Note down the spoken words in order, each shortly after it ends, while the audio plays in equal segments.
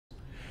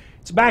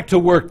It's back to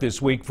work this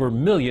week for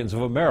millions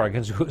of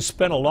Americans who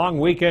spent a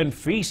long weekend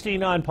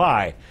feasting on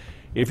pie.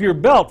 If your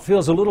belt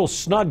feels a little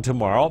snug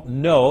tomorrow,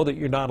 know that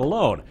you're not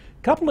alone.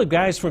 A couple of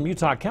guys from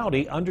Utah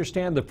County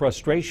understand the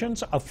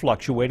frustrations of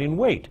fluctuating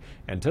weight.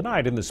 And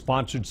tonight in the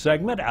sponsored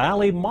segment,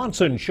 Ali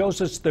Monson shows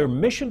us their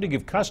mission to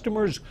give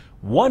customers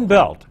one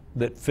belt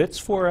that fits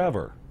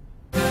forever.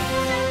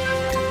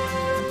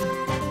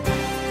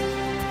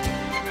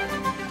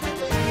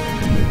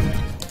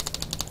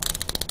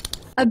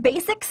 A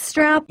basic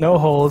strap, no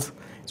holes,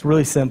 it's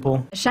really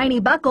simple. a shiny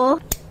buckle,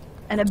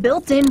 and a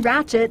built-in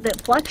ratchet that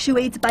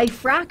fluctuates by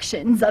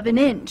fractions of an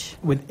inch.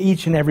 With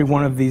each and every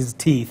one of these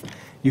teeth,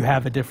 you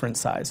have a different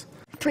size.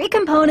 3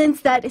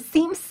 components that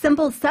seem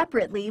simple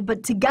separately,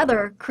 but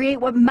together create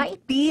what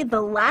might be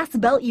the last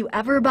belt you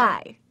ever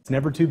buy. It's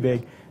never too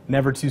big,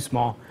 never too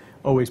small,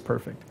 always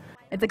perfect.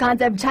 It's a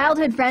concept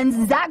childhood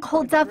friends Zach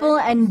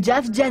Holzapfel and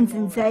Jeff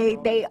Jensen say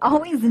they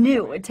always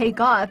knew would take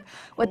off.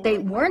 What they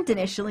weren't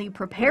initially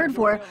prepared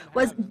for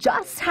was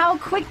just how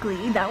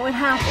quickly that would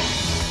happen.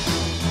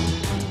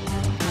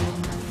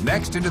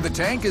 Next into the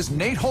tank is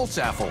Nate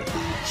Holzapfel.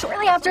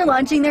 Shortly after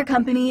launching their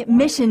company,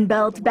 Mission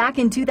Belt, back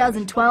in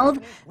 2012,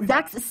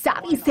 Zach's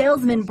savvy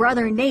salesman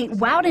brother Nate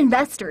wowed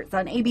investors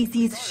on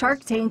ABC's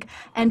Shark Tank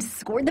and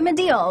scored them a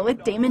deal with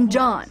Daymond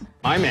John.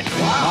 I'm in.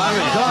 I'm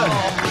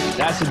in. Good.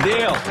 That's a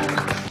deal.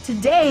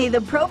 Today,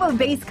 the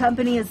Provo-based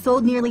company has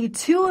sold nearly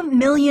 2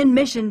 million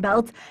Mission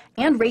belts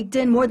and raked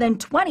in more than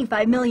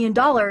 $25 million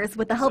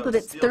with the help of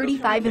its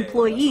 35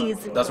 employees.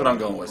 That's what I'm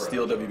going with,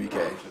 Steel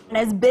WBK. And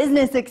as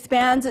business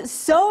expands,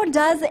 so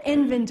does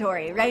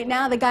inventory. Right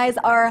now, the guys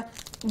are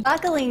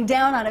buckling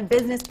down on a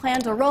business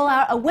plan to roll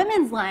out a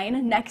women's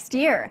line next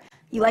year.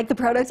 You like the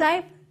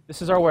prototype?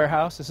 This is our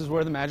warehouse. This is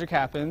where the magic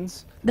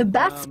happens. The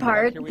best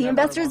part, the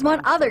investors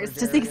want others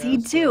to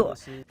succeed too.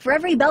 For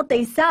every belt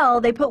they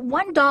sell, they put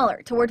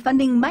 $1 toward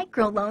funding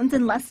microloans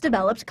in less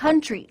developed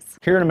countries.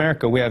 Here in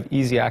America, we have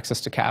easy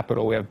access to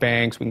capital. We have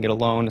banks. We can get a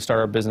loan to start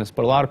our business.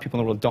 But a lot of people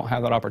in the world don't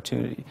have that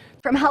opportunity.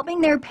 From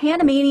helping their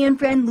Panamanian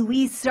friend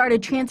Luis start a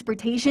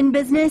transportation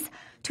business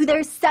to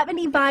their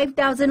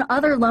 75,000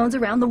 other loans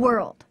around the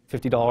world.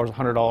 $50,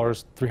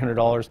 $100,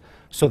 $300,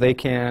 so they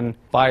can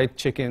buy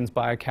chickens,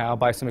 buy a cow,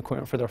 buy some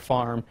equipment for their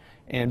farm,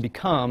 and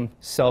become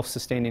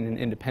self-sustaining and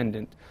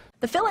independent.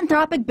 The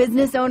philanthropic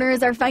business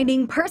owners are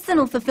finding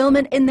personal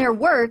fulfillment in their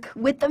work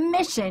with the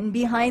mission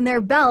behind their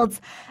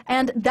belts.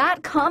 And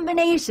that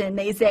combination,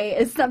 they say,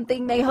 is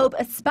something they hope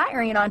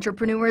aspiring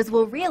entrepreneurs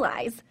will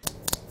realize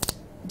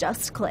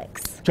just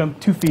clicks. Jump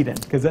 2 feet in,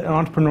 because as an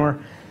entrepreneur,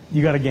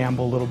 you got to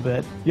gamble a little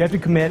bit. You have to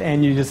commit,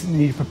 and you just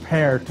need to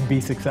prepare to be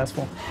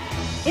successful.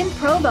 In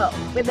Provo,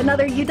 with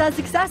another Utah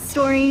success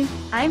story,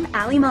 I'm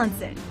Ali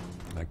Monson.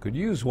 I could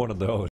use one of those.